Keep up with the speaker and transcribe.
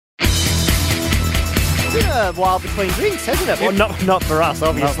It's been a while between drinks, hasn't it? Well, not for us,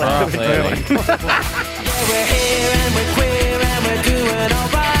 obviously. Not for us, We're here and we're queer and we're doing all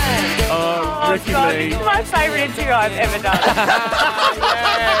right. Oh, Ricky Lee. This is my favourite interview I've ever done.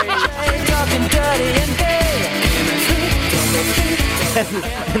 Talking dirty and gay.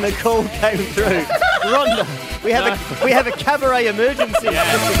 And the call came through. Rhonda, we have a cabaret emergency.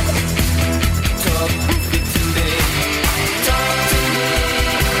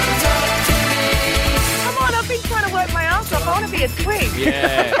 Come on, I've been trying to work my ass off. I want to be a twin.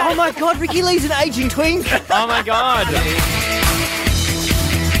 Yeah. Oh my God, Ricky Lee's an aging twin. Oh my God. Talk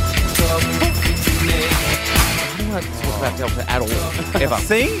I don't want to talk about Delta at all. Ever.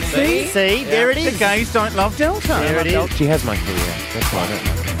 See? See, there it The is. gays don't love Delta. There it is. She has my career. That's why I don't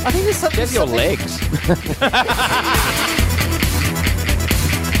know. I think there's something. She has your legs.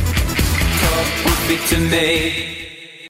 to me.